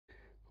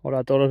Hola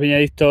a todos los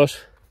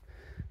viñadistas.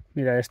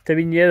 Mira, este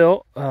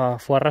viñedo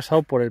fue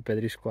arrasado por el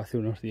pedrisco hace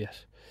unos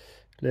días.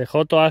 Le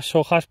dejó todas las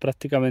hojas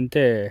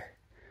prácticamente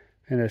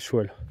en el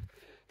suelo.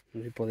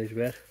 No sé si podéis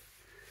ver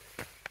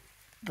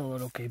todo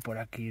lo que hay por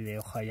aquí de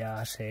hoja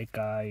ya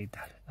seca y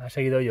tal. Ha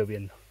seguido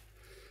lloviendo,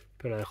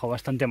 pero la dejó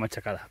bastante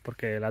machacada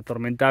porque la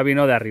tormenta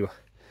vino de arriba.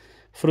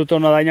 Fruto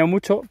no ha dañado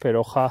mucho,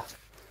 pero hoja,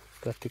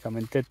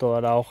 prácticamente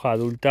toda la hoja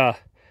adulta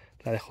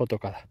la dejó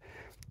tocada.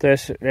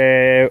 Entonces,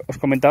 os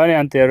comentaba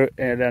en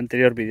el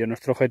anterior vídeo,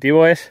 nuestro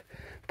objetivo es,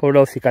 por un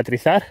lado,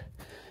 cicatrizar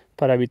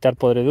para evitar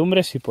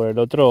podredumbres y por el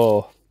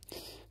otro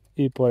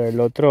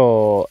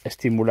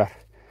estimular.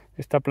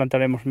 Esta planta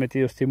le hemos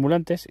metido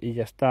estimulantes y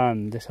ya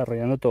están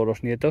desarrollando todos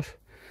los nietos,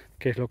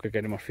 que es lo que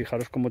queremos.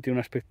 Fijaros cómo tiene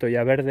un aspecto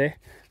ya verde,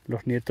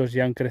 los nietos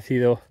ya han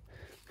crecido,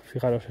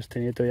 fijaros, este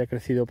nieto ya ha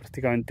crecido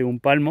prácticamente un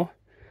palmo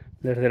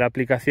desde la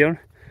aplicación.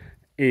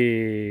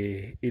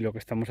 Y lo que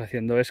estamos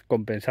haciendo es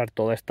compensar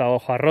toda esta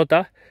hoja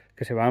rota,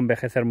 que se va a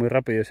envejecer muy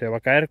rápido y se va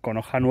a caer, con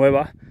hoja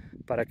nueva,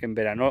 para que en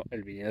verano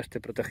el viñedo esté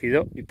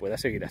protegido y pueda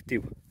seguir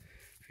activo.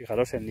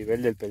 Fijaros el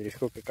nivel del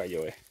pedrisco que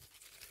cayó,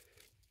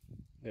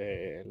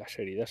 las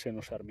heridas en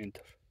los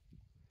sarmientos.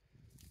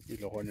 Y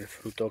luego en el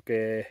fruto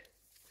que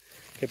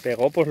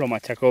pegó, pues lo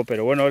machacó,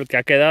 pero bueno, el que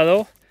ha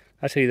quedado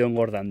ha seguido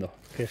engordando,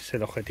 que es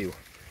el objetivo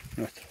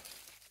nuestro.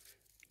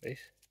 ¿Veis?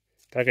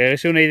 Para que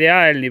hagáis una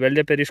idea el nivel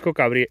de pedrisco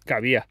que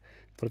había,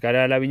 porque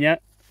ahora la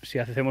viña, si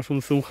hacemos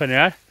un zoom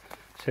general,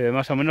 se ve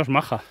más o menos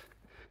maja,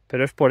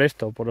 pero es por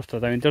esto, por los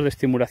tratamientos de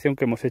estimulación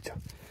que hemos hecho,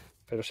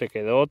 pero se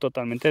quedó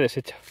totalmente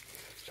deshecha,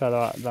 o sea,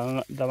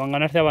 daban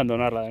ganas de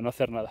abandonarla, de no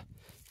hacer nada,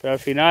 pero al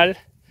final,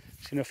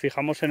 si nos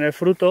fijamos en el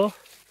fruto,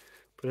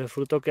 pues el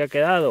fruto que ha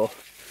quedado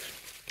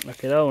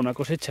una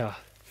cosecha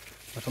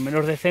más o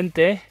menos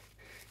decente.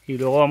 Y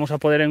luego vamos a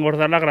poder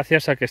engordarla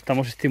gracias a que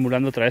estamos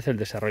estimulando otra vez el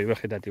desarrollo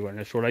vegetativo. En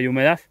el suelo hay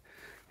humedad,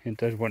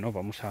 entonces bueno,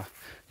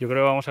 yo creo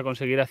que vamos a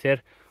conseguir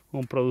hacer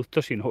un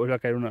producto, si no vuelve a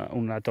caer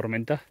una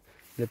tormenta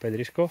de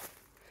pedrisco,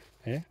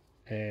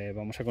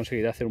 vamos a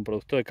conseguir hacer un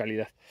producto de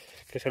calidad,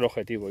 que es el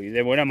objetivo, y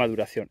de buena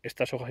maduración.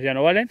 Estas hojas ya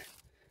no valen,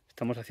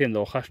 estamos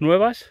haciendo hojas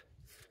nuevas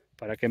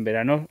para que en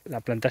verano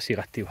la planta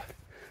siga activa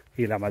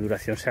y la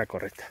maduración sea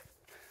correcta,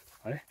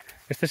 ¿vale?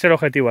 Este es el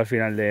objetivo al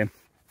final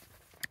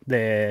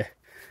de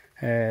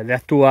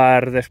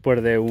actuar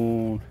después de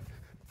un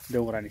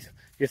granizo.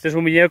 Y este es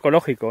un viñedo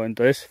ecológico,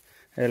 entonces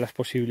las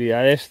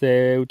posibilidades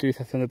de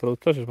utilización de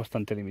productos es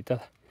bastante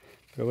limitada.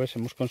 Pero ves,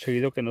 hemos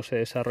conseguido que no se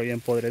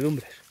desarrollen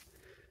podredumbres,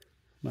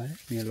 ¿vale?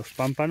 Ni en los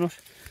pámpanos,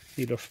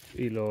 y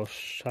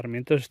los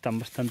sarmientos están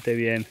bastante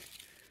bien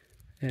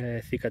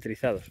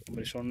cicatrizados.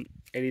 Hombre, son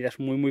heridas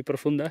muy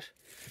profundas,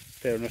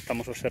 pero no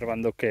estamos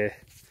observando que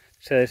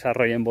se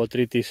desarrollen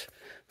botritis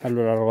a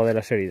lo largo de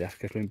las heridas,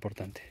 que es lo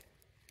importante.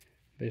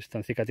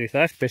 Están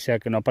cicatrizadas pese a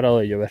que no ha parado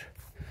de llover.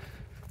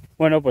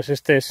 Bueno, pues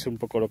este es un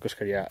poco lo que os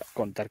quería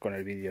contar con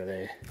el vídeo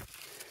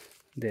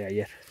de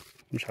ayer.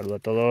 Un saludo a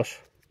todos.